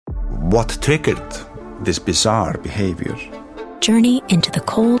what triggered this bizarre behavior. Journey into the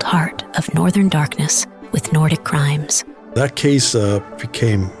cold heart of Northern Darkness with Nordic Crimes. That case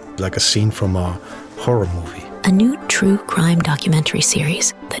became like a scene from a horror movie. A new true crime documentary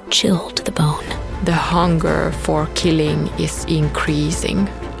series that chilled to the bone. The hunger for killing is increasing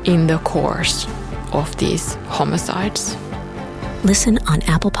in the course of these homicides. Listen on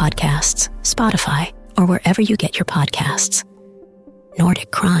Apple Podcasts, Spotify, or wherever you get your podcasts.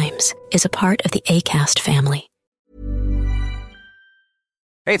 Nordic Crimes is a part of the Acast family.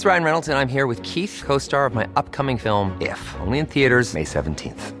 Hey, it's Ryan Reynolds, and I'm here with Keith, co-star of my upcoming film, If, only in theaters May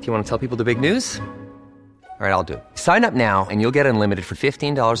 17th. Do you want to tell people the big news? All right, I'll do it. Sign up now and you'll get unlimited for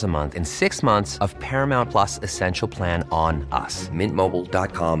 $15 a month and 6 months of Paramount Plus Essential Plan on us.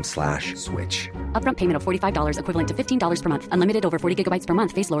 MintMobile.com/switch. Upfront payment of $45 equivalent to $15 per month. Unlimited over 40 gigabytes per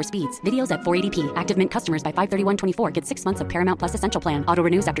month. Face lower speeds. Videos at 480p. Active Mint customers by 531.24 get 6 months of Paramount Plus Essential Plan. Auto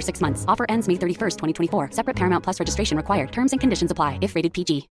renews after 6 months. Offer ends May 31st, 2024. Separate Paramount Plus registration required. Terms and conditions apply if rated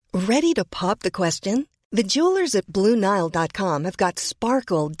PG. Ready to pop the question? The jewelers at BlueNile.com have got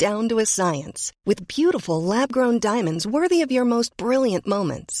sparkle down to a science with beautiful lab-grown diamonds worthy of your most brilliant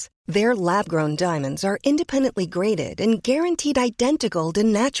moments. Their lab-grown diamonds are independently graded and guaranteed identical to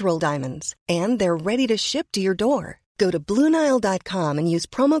natural diamonds, and they're ready to ship to your door. Go to BlueNile.com and use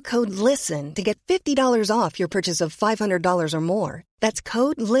promo code LISTEN to get $50 off your purchase of $500 or more. That's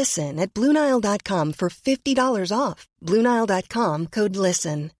code LISTEN at BlueNile.com for $50 off. BlueNile.com, code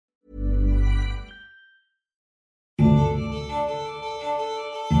LISTEN.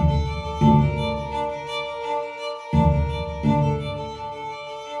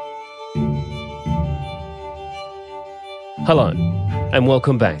 Hello, and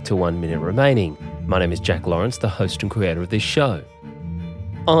welcome back to 1 Minute Remaining. My name is Jack Lawrence, the host and creator of this show.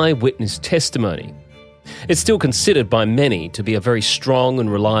 Eyewitness Testimony. It's still considered by many to be a very strong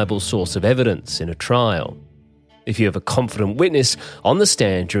and reliable source of evidence in a trial. If you have a confident witness on the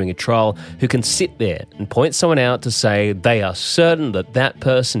stand during a trial who can sit there and point someone out to say they are certain that that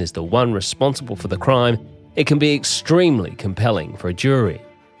person is the one responsible for the crime, it can be extremely compelling for a jury.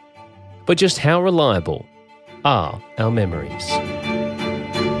 But just how reliable are our memories?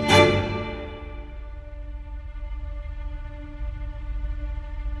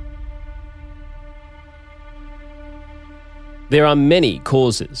 There are many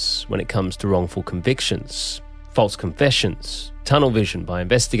causes when it comes to wrongful convictions: false confessions, tunnel vision by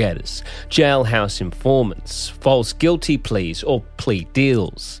investigators, jailhouse informants, false guilty pleas or plea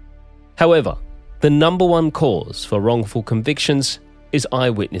deals. However, the number one cause for wrongful convictions is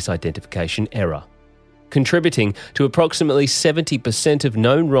eyewitness identification error, contributing to approximately 70% of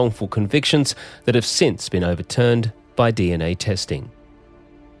known wrongful convictions that have since been overturned by DNA testing.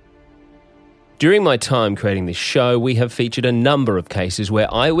 During my time creating this show, we have featured a number of cases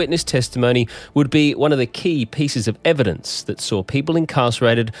where eyewitness testimony would be one of the key pieces of evidence that saw people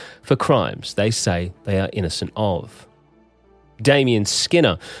incarcerated for crimes they say they are innocent of. Damien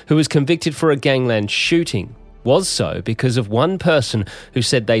Skinner, who was convicted for a gangland shooting, was so because of one person who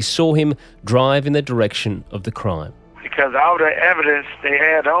said they saw him drive in the direction of the crime. Because all the evidence they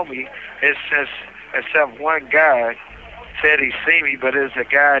had on me, except one guy said he seen me, but it's a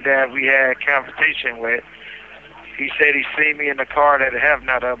guy that we had competition with. He said he seen me in the car that I have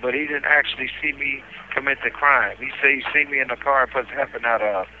not of, but he didn't actually see me commit the crime. He said he seen me in the car put happened out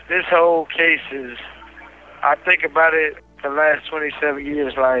of. This whole case is, I think about it the last 27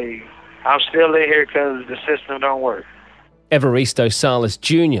 years, like, I'm still in here because the system don't work. Evaristo Salas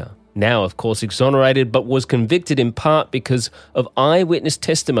Jr., now of course exonerated, but was convicted in part because of eyewitness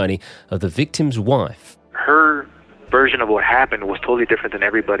testimony of the victim's wife. Her version of what happened was totally different than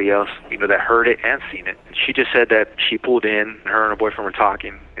everybody else, that heard it and seen it. She just said that she pulled in, her and her boyfriend were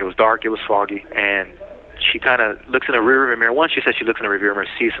talking. It was dark, it was foggy, and she kind of looks in the rearview mirror. Once she said she looks in the rearview mirror,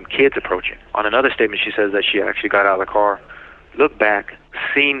 sees some kids approaching. On another statement, she says that she actually got out of the car, looked back,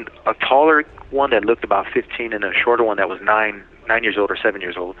 seen a taller one that looked about 15 and a shorter one that was 9 years old or 7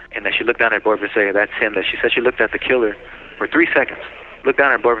 years old, and then she looked down at her boyfriend and said, that's him. That she said she looked at the killer for 3 seconds, looked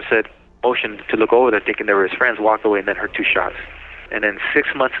down at her boyfriend, said, motioned to look over there thinking they were his friends, walked away, and then heard 2 shots. And then 6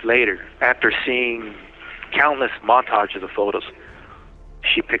 months later, after seeing countless montages of photos,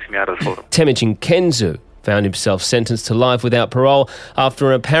 she picks me out of the photo. Temujin Kenzu found himself sentenced to life without parole after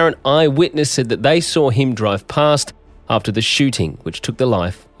an apparent eyewitness said that they saw him drive past after the shooting which took the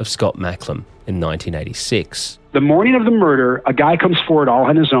life of Scott Macklem in 1986. The morning of the murder, a guy comes forward all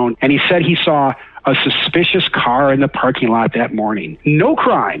on his own, and he said he saw a suspicious car in the parking lot that morning. No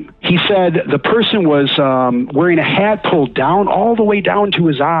crime. He said the person was wearing a hat pulled down all the way down to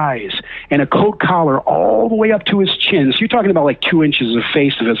his eyes and a coat collar all the way up to his chin. So you're talking about like 2 inches of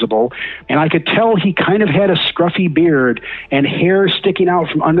face visible. And I could tell he kind of had a scruffy beard and hair sticking out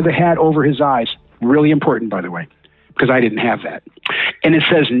from under the hat over his eyes. Really important, by the way, because I didn't have that. And it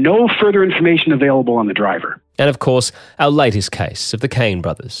says no further information available on the driver. And of course, our latest case of the Cain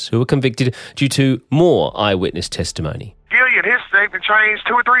brothers, who were convicted due to more eyewitness testimony. Gillian, his statement changed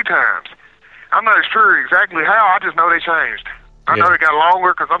 2 or 3 times. I'm not sure exactly how, I just know they changed. I know they got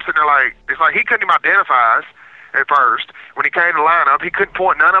longer because I'm sitting there like, it's like he couldn't even identify us at first. When he came to line up, he couldn't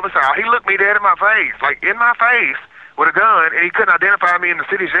point none of us out. He looked me dead in my face, like in my face with a gun, and he couldn't identify me in the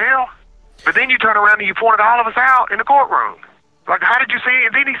city jail. But then you turn around and you pointed all of us out in the courtroom. Like, how did you see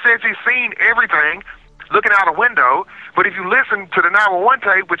it? And then he says he's seen everything looking out a window. But if you listen to the 911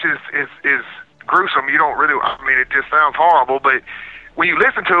 tape, which is gruesome, you don't really, I mean, it just sounds horrible. But when you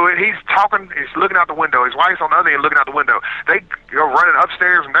listen to it, he's talking, he's looking out the window. His wife's on the other end looking out the window. They go running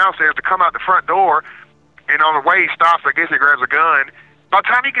upstairs and downstairs to come out the front door. And on the way he stops, I guess he grabs a gun. By the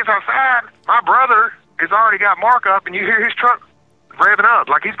time he gets outside, my brother has already got Mark up, and you hear his truck revving up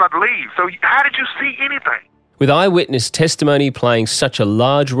like he's about to leave. So how did you see anything? With eyewitness testimony playing such a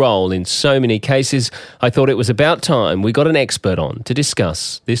large role in so many cases, I thought it was about time we got an expert on to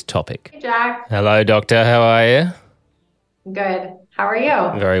discuss this topic. Hey, Jack. Hello, Doctor. How are you? Good. How are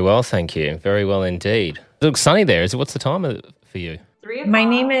you? Very well, thank you. Very well indeed. It looks sunny there. What's the time for you? My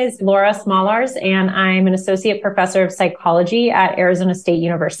name is Laura Smallars, and I'm an associate professor of psychology at Arizona State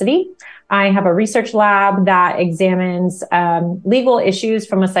University. I have a research lab that examines legal issues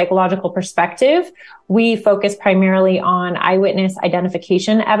from a psychological perspective. We focus primarily on eyewitness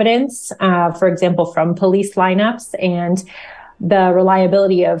identification evidence, for example, from police lineups, and the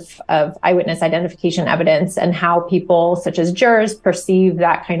reliability of eyewitness identification evidence and how people, such as jurors, perceive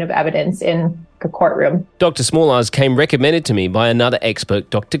that kind of evidence in a courtroom. Dr. Smallars came recommended to me by another expert,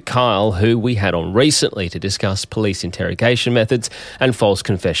 Dr. Kyle, who we had on recently to discuss police interrogation methods and false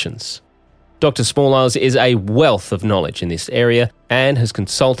confessions. Dr. Smallars is a wealth of knowledge in this area and has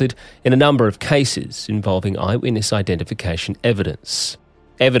consulted in a number of cases involving eyewitness identification evidence.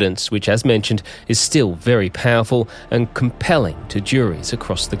 Evidence which, as mentioned, is still very powerful and compelling to juries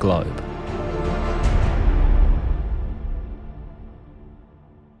across the globe.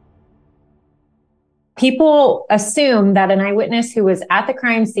 People assume that an eyewitness who was at the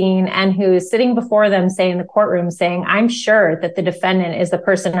crime scene and who is sitting before them, say in the courtroom, saying, I'm sure that the defendant is the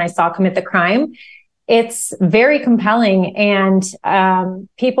person I saw commit the crime. It's very compelling, and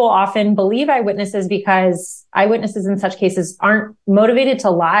people often believe eyewitnesses because eyewitnesses in such cases aren't motivated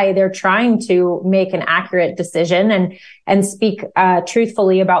to lie. They're trying to make an accurate decision and speak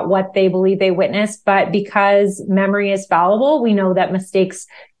truthfully about what they believe they witnessed. But because memory is fallible, we know that mistakes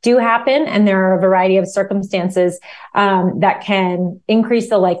do happen, and there are a variety of circumstances that can increase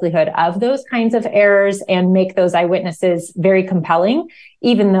the likelihood of those kinds of errors and make those eyewitnesses very compelling,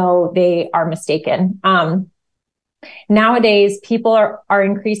 even though they are mistaken. Nowadays, people are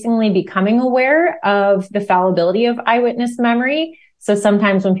increasingly becoming aware of the fallibility of eyewitness memory. So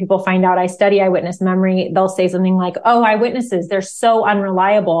sometimes when people find out I study eyewitness memory, they'll say something like, oh, eyewitnesses, they're so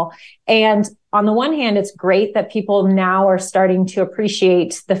unreliable. And on the one hand, it's great that people now are starting to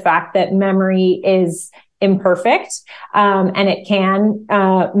appreciate the fact that memory is imperfect, and it can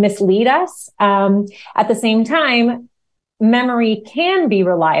mislead us. At the same time, memory can be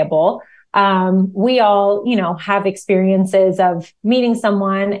reliable. We all, have experiences of meeting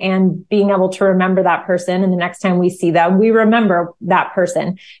someone and being able to remember that person. And the next time we see them, we remember that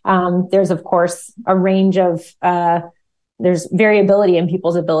person. There's, of course, a range of, there's variability in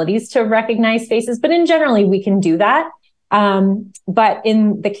people's abilities to recognize faces, but in generally, we can do that. But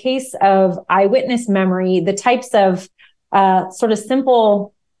in the case of eyewitness memory, the types of sort of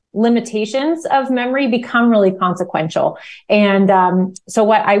simple limitations of memory become really consequential. And so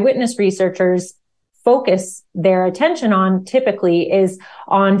what eyewitness researchers focus their attention on typically is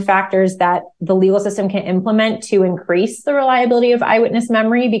on factors that the legal system can implement to increase the reliability of eyewitness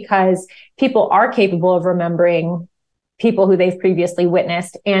memory, because people are capable of remembering people who they've previously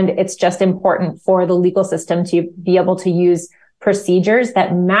witnessed. And it's just important for the legal system to be able to use procedures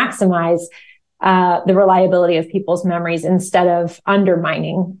that maximize the reliability of people's memories instead of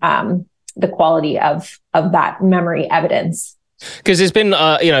undermining the quality of that memory evidence. Because there's been,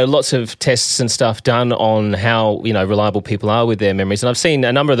 lots of tests and stuff done on how, reliable people are with their memories. And I've seen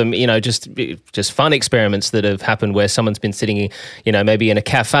a number of them, just fun experiments that have happened where someone's been sitting, maybe in a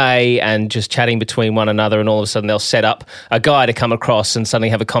cafe and just chatting between one another, and all of a sudden they'll set up a guy to come across and suddenly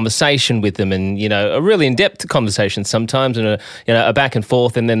have a conversation with them, and, a really in-depth conversation sometimes, and a back and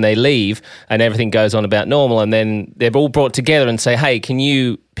forth, and then they leave and everything goes on about normal, and then they're all brought together and say, hey, can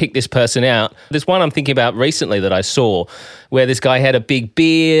you pick this person out? There's one I'm thinking about recently that I saw where this guy had a big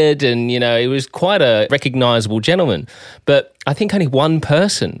beard and, he was quite a recognisable gentleman. But I think only one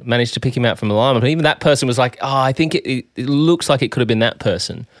person managed to pick him out from the lineup. And even that person was like, I think it looks like it could have been that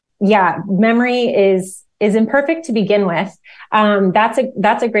person. Yeah, memory is imperfect to begin with. That's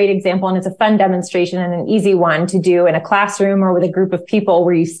a great example, and it's a fun demonstration and an easy one to do in a classroom or with a group of people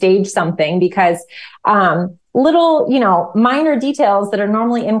where you stage something, because little, minor details that are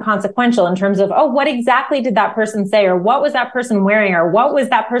normally inconsequential in terms of, what exactly did that person say, or what was that person wearing, or what was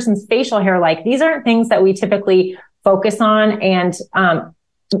that person's facial hair like? These aren't things that we typically focus on and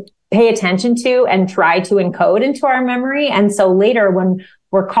pay attention to and try to encode into our memory. And so later, when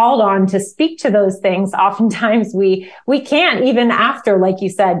we're called on to speak to those things, oftentimes we can't, even after, like you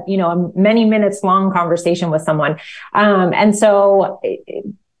said, a many minutes long conversation with someone. And so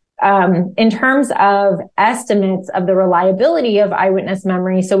in terms of estimates of the reliability of eyewitness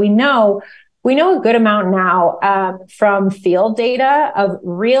memory, so we know a good amount now from field data of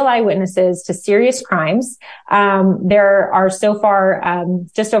real eyewitnesses to serious crimes. There are so far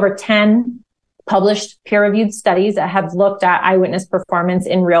just over 10 published peer-reviewed studies that have looked at eyewitness performance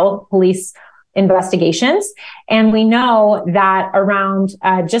in real police investigations. And we know that around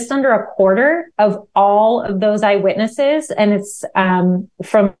just under a quarter of all of those eyewitnesses, and it's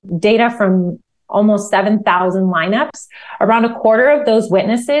from data from almost 7,000 lineups, around a quarter of those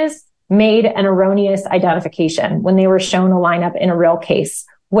witnesses made an erroneous identification when they were shown a lineup in a real case,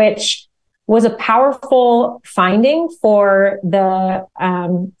 which was a powerful finding for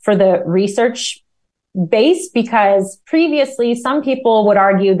the research base, because previously some people would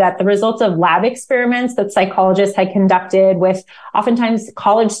argue that the results of lab experiments that psychologists had conducted with oftentimes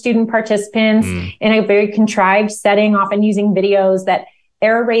college student participants in a very contrived setting, often using videos, that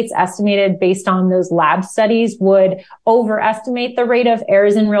error rates estimated based on those lab studies would overestimate the rate of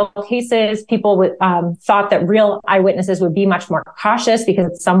errors in real cases. People thought that real eyewitnesses would be much more cautious because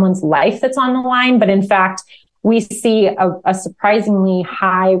it's someone's life that's on the line. But in fact, we see a surprisingly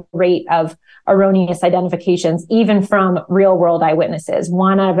high rate of erroneous identifications, even from real world eyewitnesses,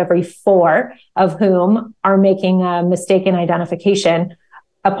 1 out of every 4 of whom are making a mistaken identification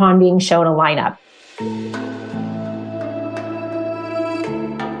upon being shown a lineup.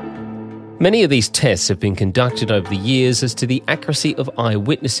 Many of these tests have been conducted over the years as to the accuracy of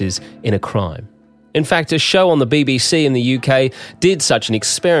eyewitnesses in a crime. In fact, a show on the BBC in the UK did such an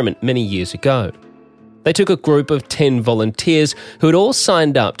experiment many years ago. They took a group of 10 volunteers who had all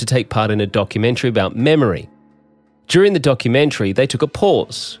signed up to take part in a documentary about memory. During the documentary, they took a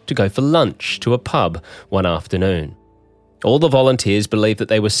pause to go for lunch to a pub one afternoon. All the volunteers believed that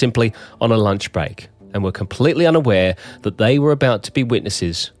they were simply on a lunch break and were completely unaware that they were about to be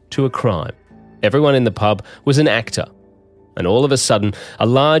witnesses to a crime. Everyone in the pub was an actor. And all of a sudden, a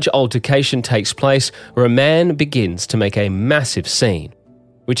large altercation takes place where a man begins to make a massive scene,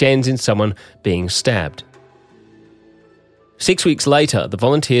 which ends in someone being stabbed. 6 weeks later, the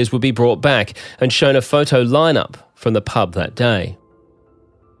volunteers would be brought back and shown a photo lineup from the pub that day.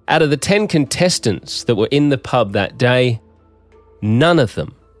 Out of the 10 contestants that were in the pub that day, none of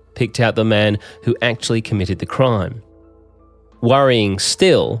them picked out the man who actually committed the crime. Worrying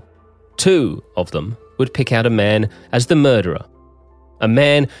still, 2 of them would pick out a man as the murderer, a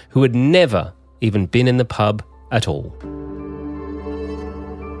man who had never even been in the pub at all.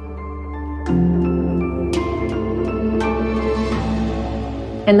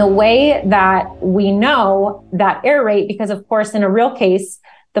 And the way that we know that error rate, because of course, in a real case,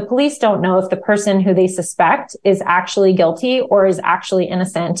 the police don't know if the person who they suspect is actually guilty or is actually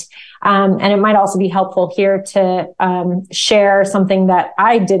innocent. And it might also be helpful here to share something that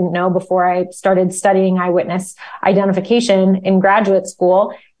I didn't know before I started studying eyewitness identification in graduate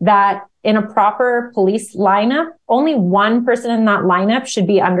school, that in a proper police lineup, only one person in that lineup should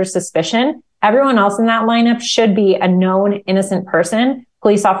be under suspicion. Everyone else in that lineup should be a known innocent person.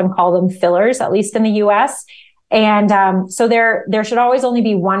 Police often call them fillers, at least in the US. And so there should always only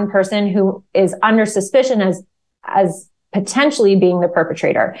be one person who is under suspicion as potentially being the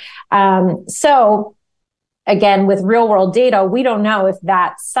perpetrator. So again, with real world data, we don't know if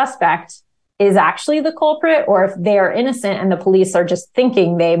that suspect is actually the culprit or if they are innocent and the police are just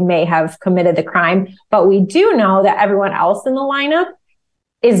thinking they may have committed the crime. But we do know that everyone else in the lineup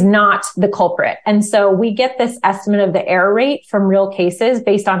is not the culprit. And so we get this estimate of the error rate from real cases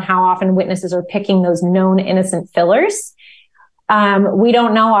based on how often witnesses are picking those known innocent fillers. We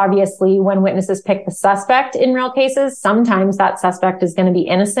don't know, obviously, when witnesses pick the suspect in real cases. Sometimes that suspect is going to be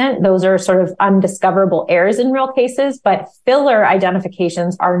innocent. Those are sort of undiscoverable errors in real cases, but filler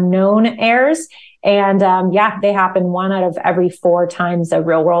identifications are known errors. And they happen 1 out of every 4 times a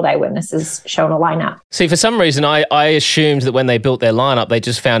real world eyewitness is shown a lineup. See, for some reason, I assumed that when they built their lineup, they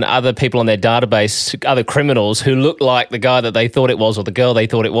just found other people on their database, other criminals who looked like the guy that they thought it was or the girl they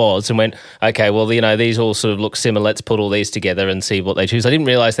thought it was, and went, okay, well, these all sort of look similar. Let's put all these together and see what they choose. I didn't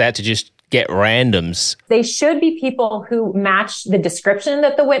realize they had to just get randoms. They should be people who match the description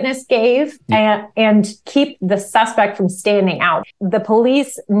that the witness gave and keep the suspect from standing out. The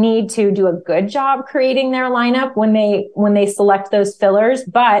police need to do a good job creating their lineup when they select those fillers,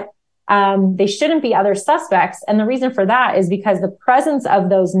 but they shouldn't be other suspects. And the reason for that is because the presence of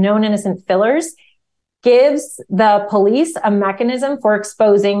those known innocent fillers gives the police a mechanism for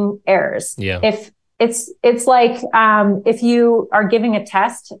exposing errors. Yeah. If it's like if you are giving a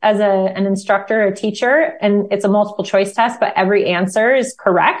test as an instructor or teacher and it's a multiple choice test, but every answer is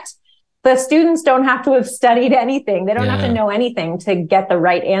correct, the students don't have to have studied anything. They don't have to know anything to get the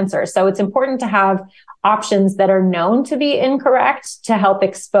right answer. So it's important to have options that are known to be incorrect to help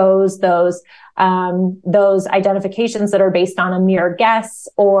expose those identifications that are based on a mere guess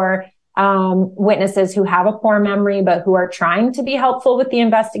or witnesses who have a poor memory, but who are trying to be helpful with the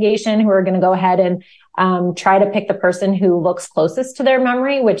investigation, who are going to go ahead and try to pick the person who looks closest to their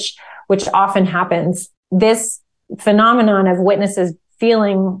memory, which often happens. This phenomenon of witnesses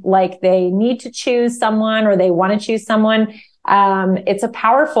feeling like they need to choose someone or they want to choose someone, it's a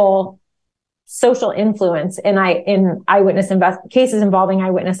powerful social influence in eyewitness cases involving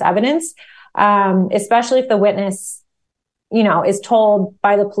eyewitness evidence, especially if the witness is told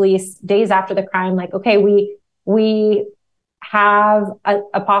by the police days after the crime, like, okay, we have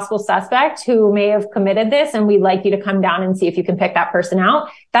a possible suspect who may have committed this, and we'd like you to come down and see if you can pick that person out.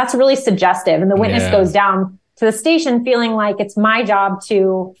 That's really suggestive. And the witness goes down to the station feeling like it's my job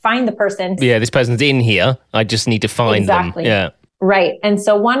to find the person. Yeah, this person's in here. I just need to find them. Yeah. Right. And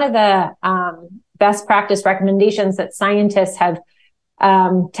so one of the best practice recommendations that scientists have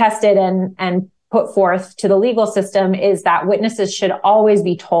tested and put forth to the legal system is that witnesses should always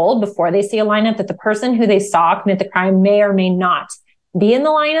be told before they see a lineup that the person who they saw commit the crime may or may not be in the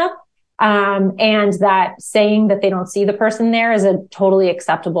lineup. And that saying that they don't see the person there is a totally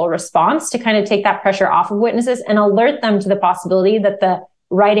acceptable response to kind of take that pressure off of witnesses and alert them to the possibility that the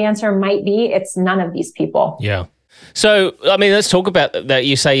right answer might be it's none of these people. Yeah. So, let's talk about that.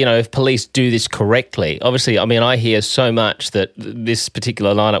 You say, if police do this correctly, obviously, I hear so much that this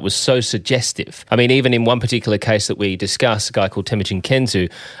particular lineup was so suggestive. Even in one particular case that we discussed, a guy called Temujin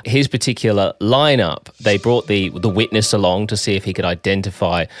Kenzu, his particular lineup, they brought the witness along to see if he could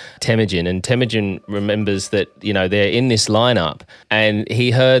identify Temujin. And Temujin remembers that, they're in this lineup and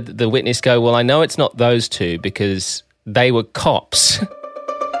he heard the witness go, well, I know it's not those two because they were cops.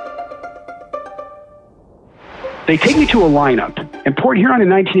 They take me to a lineup. In Port Huron in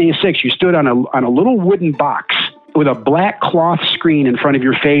 1986, you stood on a little wooden box with a black cloth screen in front of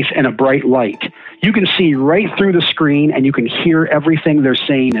your face and a bright light. You can see right through the screen and you can hear everything they're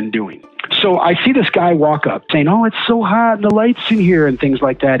saying and doing. So I see this guy walk up saying, oh, it's so hot and the lights in here and things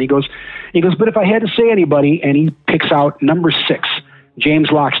like that. He goes, but if I had to say anybody, and he picks out number 6, James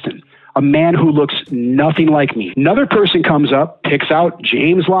Loxton, a man who looks nothing like me. Another person comes up, picks out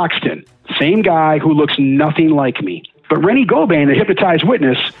James Loxton, same guy who looks nothing like me. But Rennie Goban, the hypnotized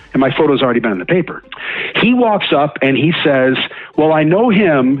witness, and my photo's already been in the paper, he walks up and he says, well, I know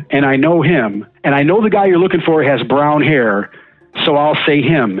him, and I know him, and I know the guy you're looking for has brown hair, so I'll say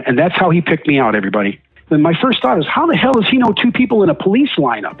him. And that's how he picked me out, everybody. And my first thought is, how the hell does he know 2 people in a police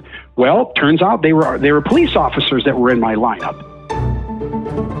lineup? Well, turns out they were police officers that were in my lineup.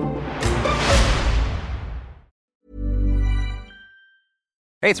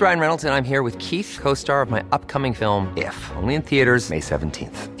 Hey, it's Ryan Reynolds, and I'm here with Keith, co-star of my upcoming film, If, only in theaters May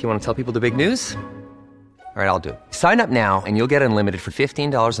 17th. Do you want to tell people the big news? All right, I'll do it. Sign up now and you'll get unlimited for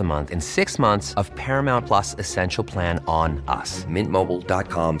 $15 a month and 6 months of Paramount Plus Essential Plan on us.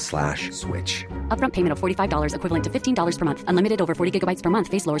 MintMobile.com/switch. Upfront payment of $45 equivalent to $15 per month. Unlimited over 40 gigabytes per month.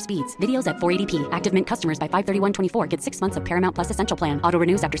 Face lower speeds. Videos at 480p. Active Mint customers by 531.24 get 6 months of Paramount Plus Essential Plan. Auto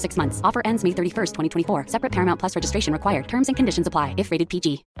renews after 6 months. Offer ends May 31st, 2024. Separate Paramount Plus registration required. Terms and conditions apply if rated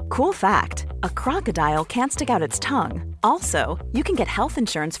PG. Cool fact, a crocodile can't stick out its tongue. Also, you can get health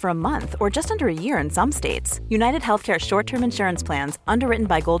insurance for a month or just under a year in some states. United Healthcare short-term insurance plans, underwritten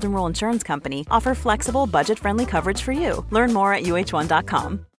by Golden Rule Insurance Company, offer flexible, budget-friendly coverage for you. Learn more at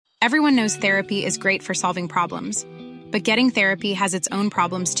UH1.com. Everyone knows therapy is great for solving problems. But getting therapy has its own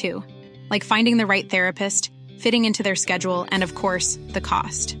problems too. Like finding the right therapist, fitting into their schedule, and of course, the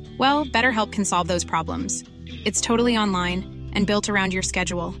cost. Well, BetterHelp can solve those problems. It's totally online and built around your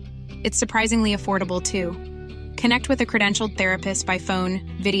schedule. It's surprisingly affordable, too. Connect with a credentialed therapist by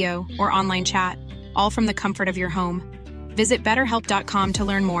phone, video, or online chat, all from the comfort of your home. Visit BetterHelp.com to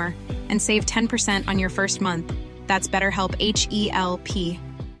learn more and save 10% on your first month. That's BetterHelp, H-E-L-P.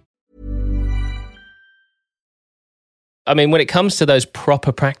 I mean, when it comes to those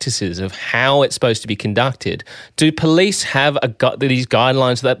proper practices of how it's supposed to be conducted, do police have these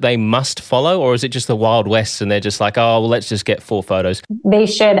guidelines that they must follow, or is it just the Wild West and they're just like, oh, well, let's just get 4 photos? They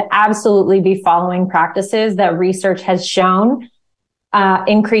should absolutely be following practices that research has shown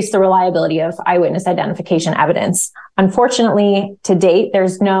increase the reliability of eyewitness identification evidence. Unfortunately, to date,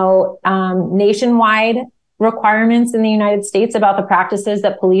 there's no nationwide requirements in the United States about the practices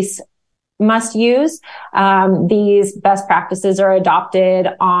that police must use. These best practices are adopted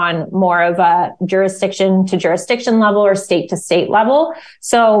on more of a jurisdiction to jurisdiction level or state to state level.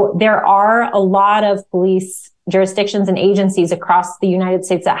 So there are a lot of police jurisdictions and agencies across the United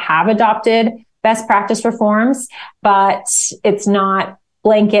States that have adopted best practice reforms, but it's not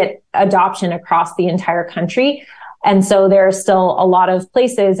blanket adoption across the entire country. And so there are still a lot of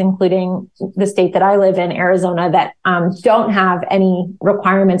places, including the state that I live in, Arizona, that don't have any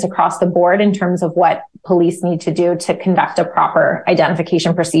requirements across the board in terms of what police need to do to conduct a proper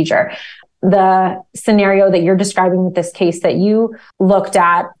identification procedure. The scenario that you're describing with this case that you looked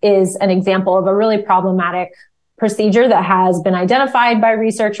at is an example of a really problematic procedure that has been identified by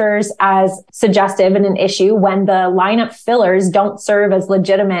researchers as suggestive and an issue when the lineup fillers don't serve as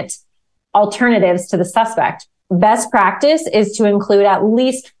legitimate alternatives to the suspect. Best practice is to include at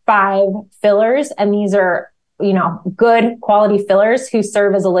least 5 fillers, and these are, good quality fillers who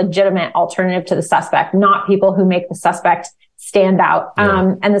serve as a legitimate alternative to the suspect, not people who make the suspect stand out.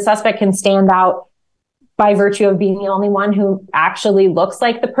 Yeah. And the suspect can stand out by virtue of being the only one who actually looks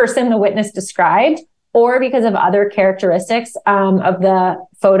like the person the witness described, or because of other characteristics of the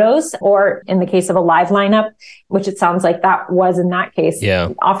photos, or in the case of a live lineup, which it sounds like that was in that case. Yeah.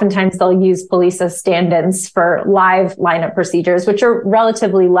 Oftentimes they'll use police as stand-ins for live lineup procedures, which are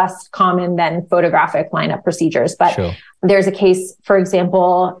relatively less common than photographic lineup procedures. But sure. There's a case, for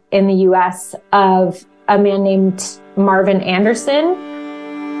example, in the US of a man named Marvin Anderson.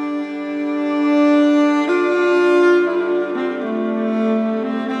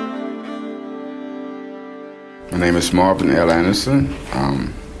 My name is Marvin L. Anderson.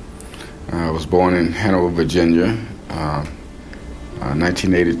 I was born in Hanover, Virginia.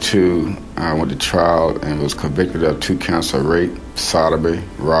 1982, I went to trial and was convicted of 2 counts of rape, sodomy,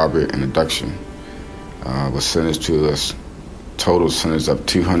 robbery, and abduction. Was sentenced to a total sentence of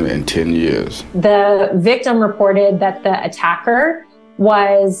 210 years. The victim reported that the attacker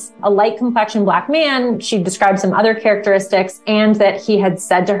was a light complexion black man. She described some other characteristics, and that he had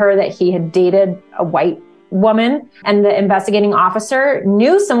said to her that he had dated a white woman, and the investigating officer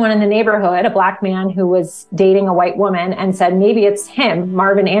knew someone in the neighborhood, a black man who was dating a white woman, and said, maybe it's him,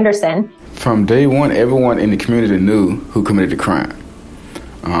 Marvin Anderson. From day one, everyone in the community knew who committed the crime.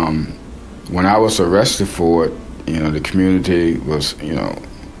 When I was arrested for it, the community was, wait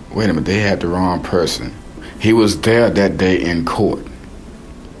a minute, they had the wrong person. He was there that day in court.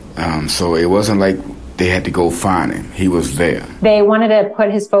 So it wasn't like they had to go find him. He was there. They wanted to put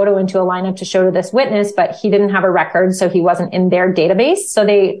his photo into a lineup to show to this witness, but he didn't have a record, so he wasn't in their database. So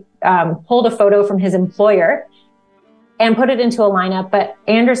they pulled a photo from his employer and put it into a lineup. But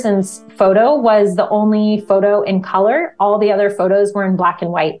Anderson's photo was the only photo in color. All the other photos were in black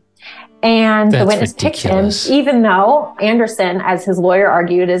and white. And the witness ridiculous. Picked him, even though Anderson, as his lawyer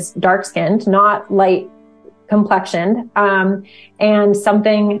argued, is dark-skinned, not light complexioned. And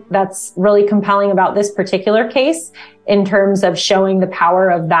something that's really compelling about this particular case in terms of showing the power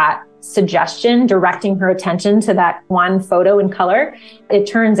of that suggestion, directing her attention to that one photo in color. It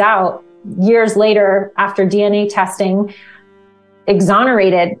turns out years later, after DNA testing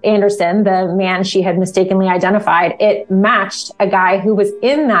exonerated Anderson, the man she had mistakenly identified, it matched a guy who was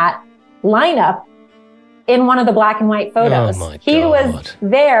in that lineup in one of the black and white photos. Oh, he was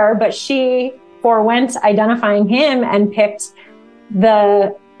there, but she forewent identifying him and picked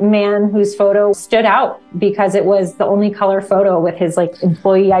the man whose photo stood out because it was the only color photo with his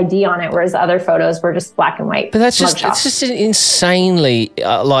employee ID on it, whereas the other photos were just black and white. But it's just insanely,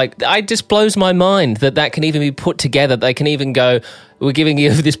 it just blows my mind that can even be put together. They can even go, we're giving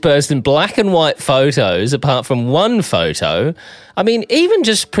you this person black and white photos apart from one photo. I mean, even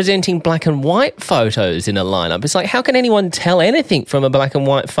just presenting black and white photos in a lineup, it's like, how can anyone tell anything from a black and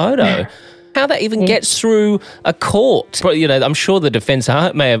white photo? How that even gets through a court. I'm sure the defence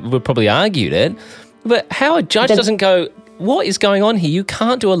would probably argued it, but how a judge doesn't go, what is going on here? You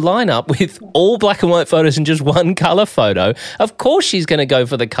can't do a lineup with all black and white photos and just one colour photo. Of course she's going to go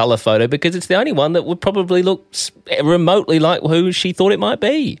for the colour photo because it's the only one that would probably look remotely like who she thought it might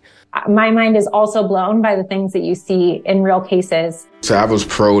be. My mind is also blown by the things that you see in real cases. So I was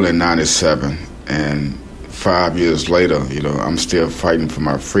paroled in 97, and 5 years later, I'm still fighting for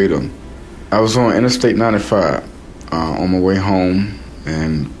my freedom. I was on Interstate 95 on my way home,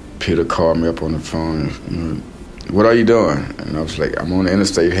 and Peter called me up on the phone. What are you doing? And I was like, I'm on the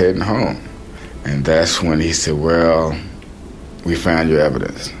interstate heading home. And that's when he said, well, we found your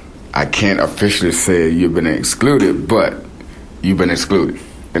evidence. I can't officially say you've been excluded, but you've been excluded.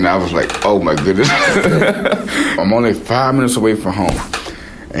 And I was like, oh my goodness. I'm only 5 minutes away from home.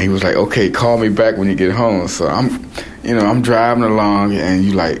 And he was like, okay, call me back when you get home. So I'm driving along, and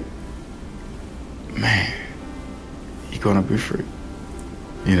you like, man, you're gonna be free.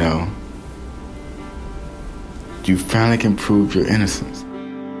 You finally can prove your innocence.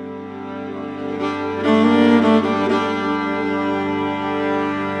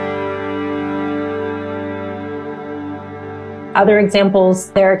 Other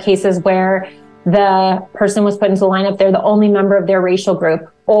examples, there are cases where the person was put into the lineup, they're the only member of their racial group,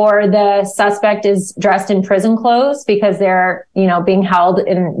 or the suspect is dressed in prison clothes because they're, being held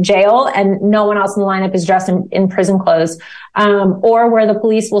in jail and no one else in the lineup is dressed in prison clothes. Or where the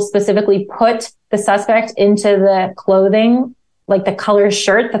police will specifically put the suspect into the clothing, like the color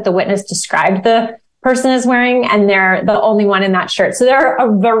shirt that the witness described the person is wearing, and they're the only one in that shirt. So there are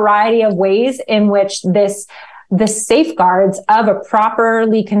a variety of ways in which the safeguards of a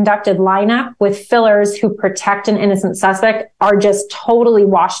properly conducted lineup with fillers who protect an innocent suspect are just totally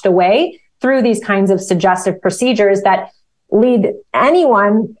washed away through these kinds of suggestive procedures that lead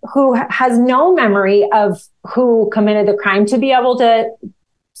anyone who has no memory of who committed the crime to be able to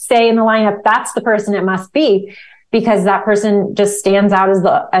say in the lineup, that's the person it must be, because that person just stands out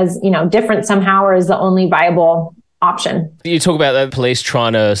as different somehow, or is the only viable option. You talk about the police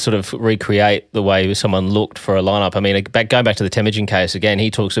trying to sort of recreate the way someone looked for a lineup. I mean, going back to the Temujin case again, he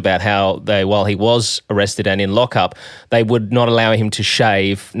talks about how while he was arrested and in lockup, they would not allow him to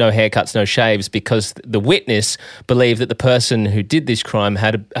shave, no haircuts, no shaves, because the witness believed that the person who did this crime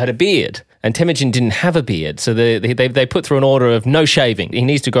had a beard. And Temujin didn't have a beard, so they put through an order of no shaving. He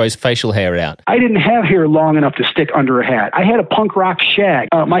needs to grow his facial hair out. I didn't have hair long enough to stick under a hat. I had a punk rock shag.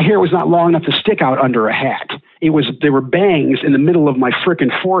 My hair was not long enough to stick out under a hat. There were bangs in the middle of my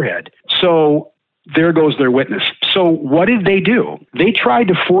frickin' forehead. So there goes their witness. So what did they do? They tried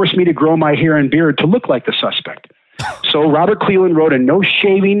to force me to grow my hair and beard to look like the suspect. So Robert Cleland wrote a no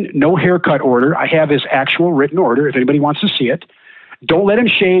shaving, no haircut order. I have his actual written order if anybody wants to see it. Don't let him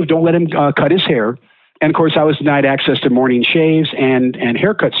shave. Don't let him cut his hair. And, of course, I was denied access to morning shaves and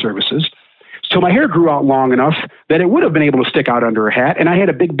haircut services. So my hair grew out long enough that it would have been able to stick out under a hat, and I had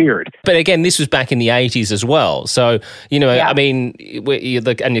a big beard. But again, this was back in the 80s as well. So, I mean,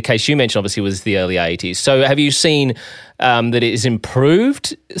 and the case you mentioned obviously was the early 80s. So have you seen that it has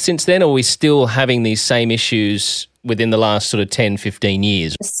improved since then, or are we still having these same issues within the last sort of 10, 15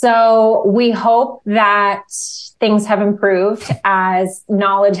 years? So we hope that things have improved as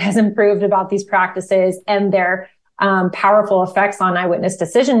knowledge has improved about these practices, and their powerful effects on eyewitness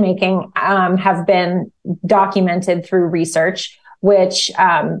decision-making have been documented through research, which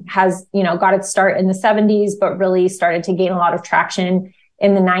has, got its start in the 70s, but really started to gain a lot of traction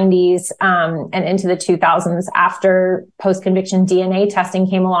in the 90s and into the 2000s after post-conviction DNA testing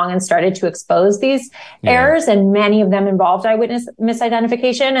came along and started to expose these errors, and many of them involved eyewitness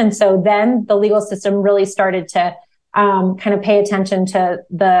misidentification. And so then the legal system really started to kind of pay attention to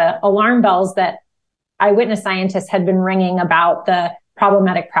the alarm bells that eyewitness scientists had been ringing about the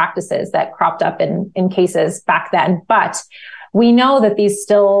problematic practices that cropped up in cases back then. But we know that these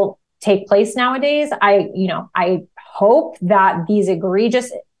still take place nowadays. I hope that these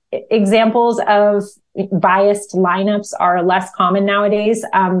egregious examples of biased lineups are less common nowadays.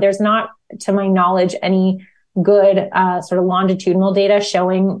 There's not, to my knowledge, any good sort of longitudinal data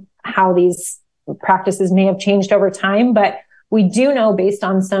showing how these practices may have changed over time, but we do know, based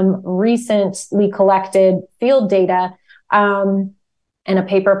on some recently collected field data, and in a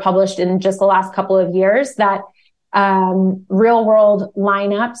paper published in just the last couple of years that real world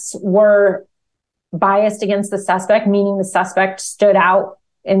lineups were biased against the suspect, meaning the suspect stood out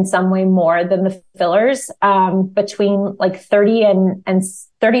in some way more than the fillers, between like 33 and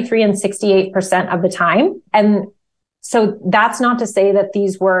 68% of the time. And so that's not to say that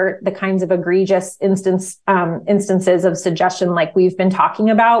these were the kinds of egregious instances of suggestion like we've been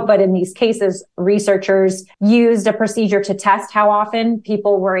talking about. But in these cases, researchers used a procedure to test how often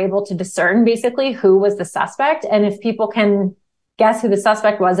people were able to discern basically who was the suspect. And if people can guess who the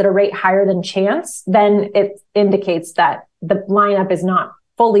suspect was at a rate higher than chance, then it indicates that the lineup is not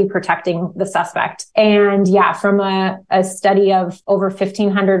fully protecting the suspect. And yeah, from a study of over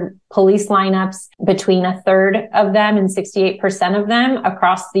 1,500 police lineups, between a third of them and 68% of them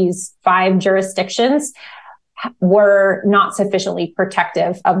across these 5 jurisdictions were not sufficiently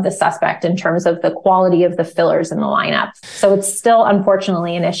protective of the suspect in terms of the quality of the fillers in the lineup. So it's still,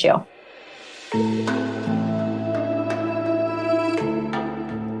 unfortunately, an issue.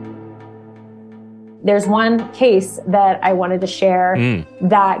 There's one case that I wanted to share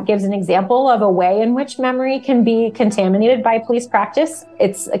that gives an example of a way in which memory can be contaminated by police practice.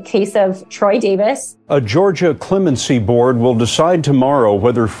 It's a case of Troy Davis. A Georgia clemency board will decide tomorrow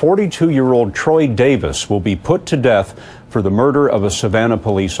whether 42-year-old Troy Davis will be put to death for the murder of a Savannah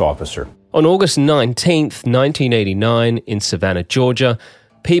police officer. On August 19th, 1989, in Savannah, Georgia,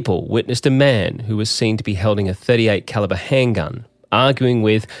 people witnessed a man who was seen to be holding a .38 caliber handgun, arguing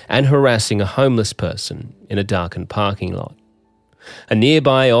with and harassing a homeless person in a darkened parking lot. A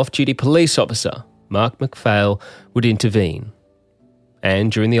nearby off-duty police officer, Mark McPhail, would intervene, and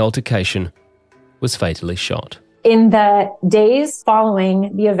during the altercation, was fatally shot. In the days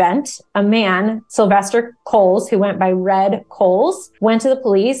following the event, a man, Sylvester Coles, who went by Red Coles, went to the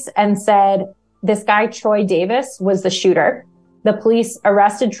police and said this guy, Troy Davis, was the shooter. The police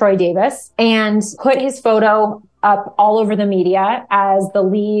arrested Troy Davis and put his photo up all over the media as the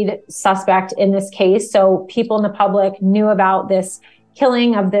lead suspect in this case. So people in the public knew about this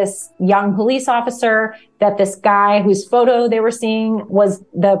killing of this young police officer, that this guy whose photo they were seeing was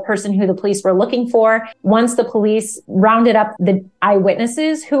the person who the police were looking for. Once the police rounded up the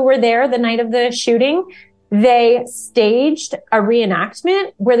eyewitnesses who were there the night of the shooting, they staged a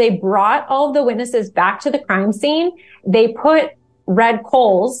reenactment where they brought all of the witnesses back to the crime scene. They put Red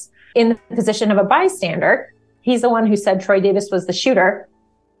Coles in the position of a bystander. He's the one who said Troy Davis was the shooter.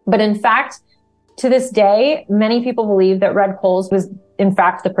 But in fact, to this day, many people believe that Red Coles was in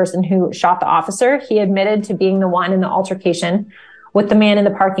fact the person who shot the officer. He admitted to being the one in the altercation with the man in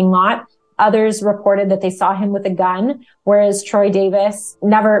the parking lot. Others reported that they saw him with a gun, whereas Troy Davis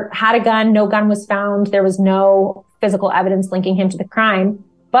never had a gun. No gun was found. There was no physical evidence linking him to the crime.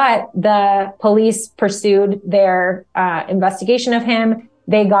 But the police pursued their investigation of him.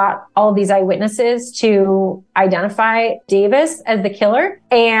 They got all of these eyewitnesses to identify Davis as the killer,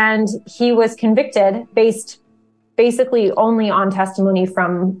 and he was convicted based basically only on testimony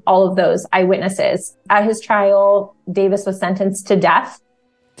from all of those eyewitnesses. At his trial, Davis was sentenced to death.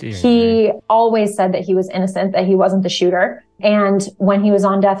 He always said that he was innocent, that he wasn't the shooter. And when he was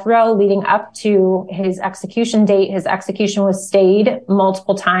on death row leading up to his execution date, his execution was stayed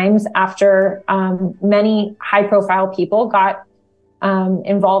multiple times after many high-profile people got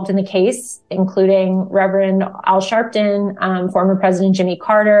involved in the case, including Reverend Al Sharpton, former President Jimmy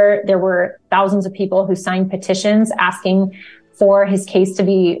Carter. There were thousands of people who signed petitions asking for his case to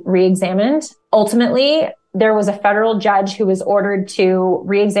be re-examined. Ultimately, there was a federal judge who was ordered to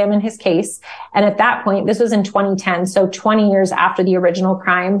re-examine his case. And at that point, this was in 2010, so 20 years after the original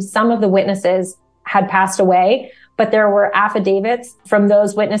crime, some of the witnesses had passed away. But there were affidavits from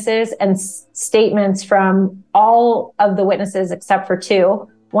those witnesses and statements from all of the witnesses except for 2,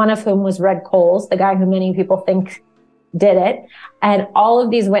 one of whom was Red Coles, the guy who many people think did it. And all of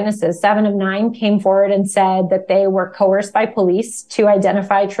these witnesses, 7 of 9, came forward and said that they were coerced by police to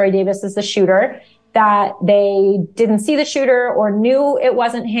identify Troy Davis as the shooter, that they didn't see the shooter or knew it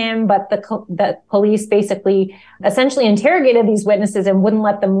wasn't him, but the police basically essentially interrogated these witnesses and wouldn't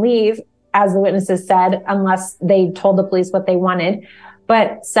let them leave, as the witnesses said, unless they told the police what they wanted.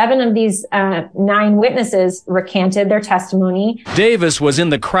 But 7 of these 9 witnesses recanted their testimony. Davis was in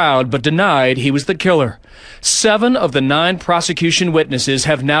the crowd but denied he was the killer. 7 of the 9 prosecution witnesses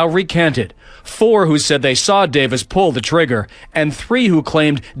have now recanted. 4 who said they saw Davis pull the trigger, and 3 who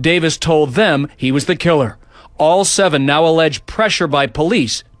claimed Davis told them he was the killer. All 7 now allege pressure by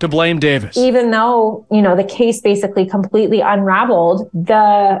police to blame Davis. Even though, the case basically completely unraveled,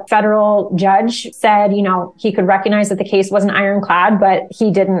 the federal judge said, he could recognize that the case wasn't ironclad, but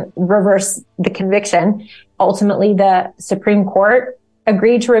he didn't reverse the conviction. Ultimately, the Supreme Court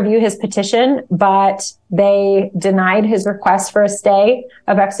agreed to review his petition, but they denied his request for a stay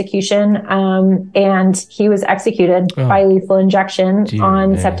of execution. And he was executed by lethal injection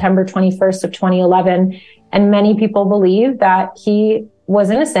on September 21st of 2011. And many people believe that he was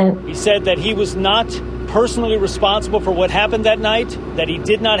innocent. He said that he was not personally responsible for what happened that night, that he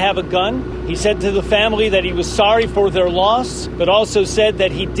did not have a gun. He said to the family that he was sorry for their loss, but also said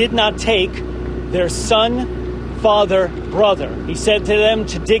that he did not take their son, father, brother. He said to them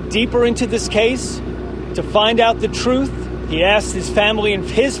to dig deeper into this case, to find out the truth. He asked his family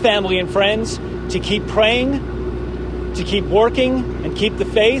and friends to keep praying, to keep working, and keep the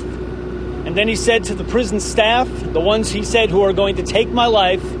faith. And then he said to the prison staff, the ones he said who are going to take my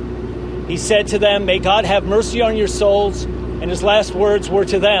life, he said to them, may God have mercy on your souls. And his last words were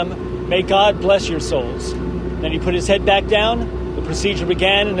to them, may God bless your souls. Then he put his head back down, the procedure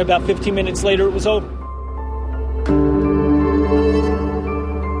began, and about 15 minutes later it was over.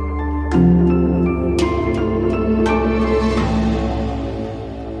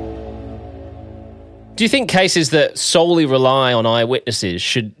 Do you think cases that solely rely on eyewitnesses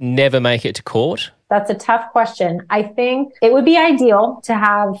should never make it to court? That's a tough question. I think it would be ideal to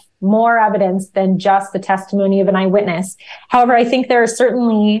have more evidence than just the testimony of an eyewitness. However, I think there are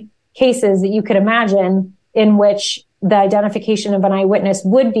certainly cases that you could imagine in which the identification of an eyewitness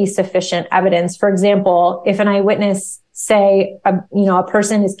would be sufficient evidence. For example, if an eyewitness, say, a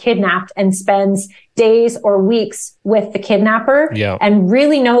person is kidnapped and spends days or weeks with the kidnapper and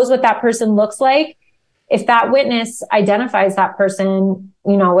really knows what that person looks like, if that witness identifies that person,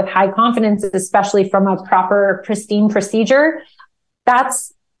 with high confidence, especially from a proper, pristine procedure,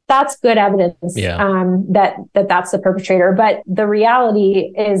 that's good evidence that's the perpetrator. But the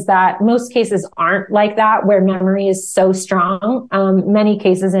reality is that most cases aren't like that, where memory is so strong. Many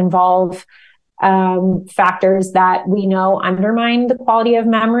cases involve factors that we know undermine the quality of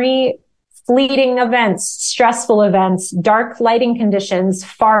memory. Fleeting events, stressful events, dark lighting conditions,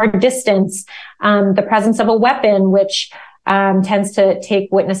 far distance, the presence of a weapon, which tends to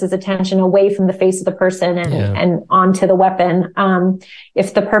take witnesses' attention away from the face of the person and onto the weapon.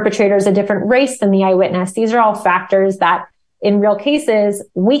 If the perpetrator is a different race than the eyewitness, these are all factors that in real cases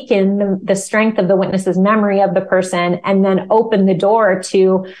weaken the strength of the witness's memory of the person, and then open the door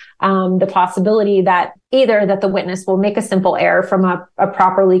to the possibility that either that the witness will make a simple error from a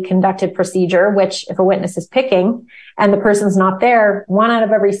properly conducted procedure, which if a witness is picking and the person's not there, 1 out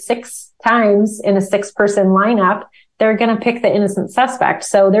of every 6 times in a 6-person lineup, they're going to pick the innocent suspect.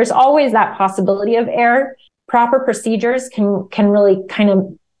 So there's always that possibility of error. Proper procedures can really kind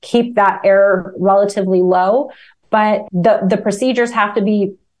of keep that error relatively low. But the procedures have to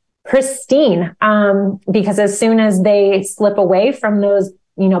be pristine, because as soon as they slip away from those,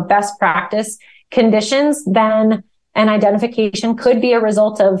 best practice conditions, then an identification could be a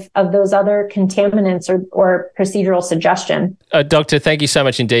result of those other contaminants or procedural suggestion. Doctor, thank you so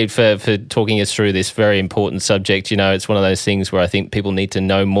much indeed for talking us through this very important subject. It's one of those things where I think people need to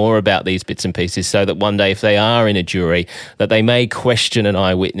know more about these bits and pieces so that one day if they are in a jury, that they may question an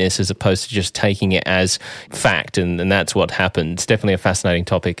eyewitness as opposed to just taking it as fact. And that's what happened. It's definitely a fascinating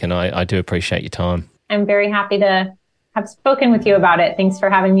topic, and I do appreciate your time. I'm very happy to have spoken with you about it. Thanks for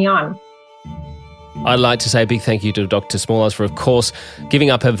having me on. I'd like to say a big thank you to Dr. Smallhouse for, of course,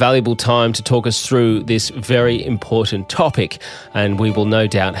 giving up her valuable time to talk us through this very important topic, and we will no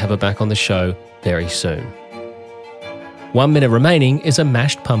doubt have her back on the show very soon. 1 Minute Remaining is a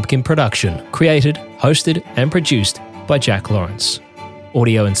Mashed Pumpkin production, created, hosted and produced by Jack Lawrence.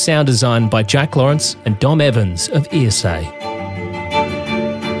 Audio and sound design by Jack Lawrence and Dom Evans of Earsay.